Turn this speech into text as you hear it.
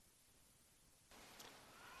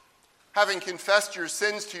having confessed your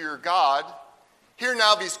sins to your God, hear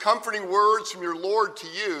now these comforting words from your Lord to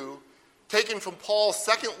you, taken from Paul's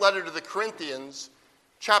second letter to the Corinthians,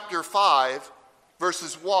 chapter 5,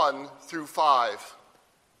 verses 1 through 5.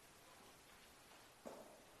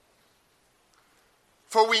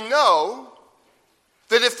 For we know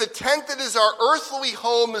that if the tent that is our earthly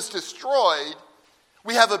home is destroyed,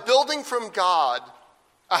 we have a building from God,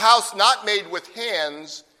 a house not made with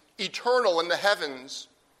hands, eternal in the heavens.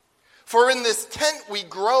 For in this tent we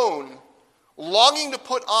groan, longing to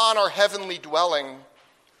put on our heavenly dwelling,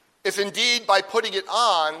 if indeed by putting it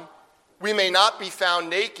on we may not be found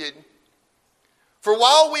naked. For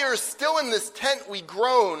while we are still in this tent we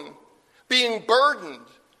groan, being burdened,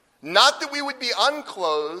 not that we would be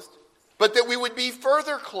unclothed, but that we would be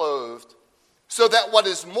further clothed, so that what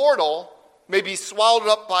is mortal may be swallowed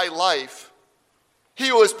up by life. He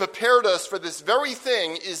who has prepared us for this very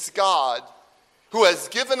thing is God, who has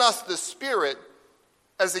given us the Spirit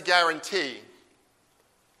as a guarantee.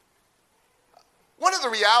 One of the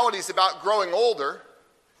realities about growing older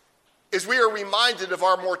is we are reminded of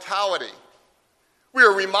our mortality. We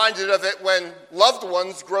are reminded of it when loved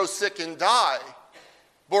ones grow sick and die.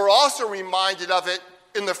 But we're also reminded of it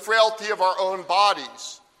in the frailty of our own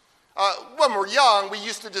bodies. When we're young, we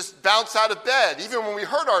used to just bounce out of bed. Even when we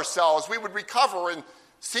hurt ourselves, we would recover in,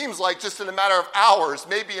 seems like, just in a matter of hours,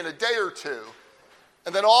 maybe in a day or two.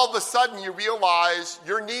 And then all of a sudden you realize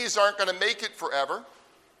your knees aren't going to make it forever.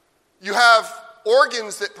 You have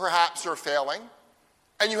organs that perhaps are failing,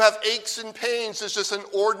 and you have aches and pains as just an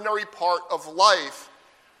ordinary part of life.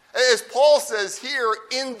 As Paul says here,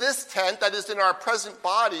 in this tent, that is in our present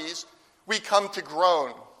bodies, we come to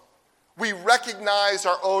groan. We recognize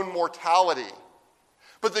our own mortality.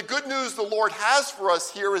 But the good news the Lord has for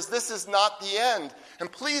us here is this is not the end.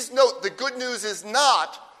 And please note, the good news is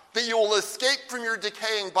not that you will escape from your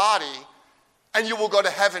decaying body and you will go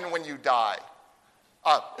to heaven when you die.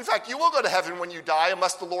 In fact, you will go to heaven when you die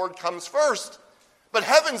unless the Lord comes first. But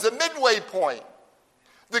heaven's a midway point.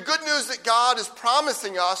 The good news that God is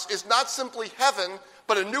promising us is not simply heaven,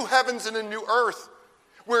 but a new heavens and a new earth,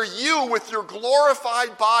 where you, with your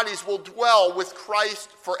glorified bodies, will dwell with Christ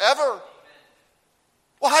forever.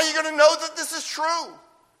 Well, how are you going to know that this is true?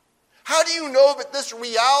 How do you know that this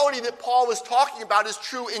reality that Paul is talking about is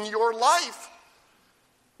true in your life?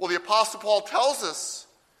 Well, the Apostle Paul tells us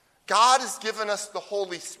God has given us the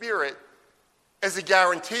Holy Spirit as a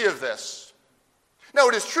guarantee of this. Now,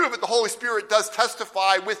 it is true that the Holy Spirit does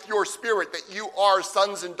testify with your spirit that you are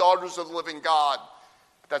sons and daughters of the living God.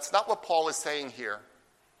 But that's not what Paul is saying here.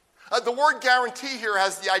 The word guarantee here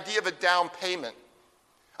has the idea of a down payment.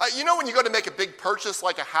 You know when you go to make a big purchase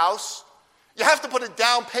like a house, you have to put a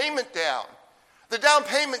down payment down. The down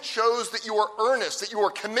payment shows that you are earnest, that you are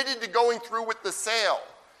committed to going through with the sale.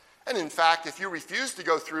 And in fact, if you refuse to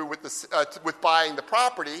go through with buying the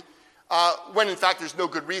property, when in fact there's no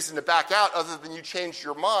good reason to back out other than you changed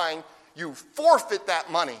your mind, you forfeit that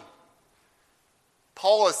money.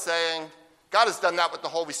 Paul is saying God has done that with the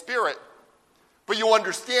Holy Spirit. But you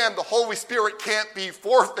understand the Holy Spirit can't be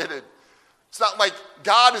forfeited. It's not like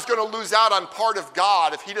God is going to lose out on part of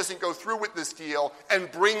God if he doesn't go through with this deal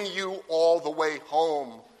and bring you all the way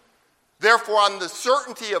home. Therefore, on the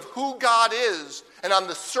certainty of who God is and on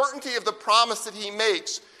the certainty of the promise that he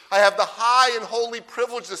makes, I have the high and holy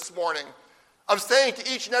privilege this morning of saying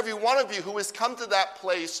to each and every one of you who has come to that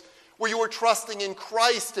place where you are trusting in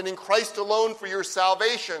Christ and in Christ alone for your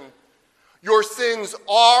salvation, your sins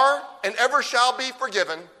are and ever shall be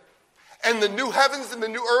forgiven, and the new heavens and the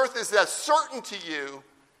new earth is as certain to you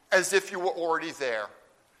as if you were already there.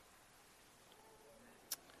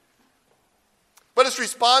 Let us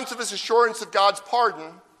respond to this assurance of God's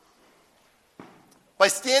pardon by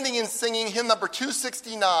standing and singing hymn number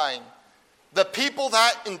 269, "The People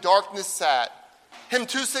That in Darkness Sat." Hymn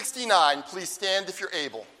 269, please stand if you're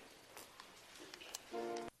able.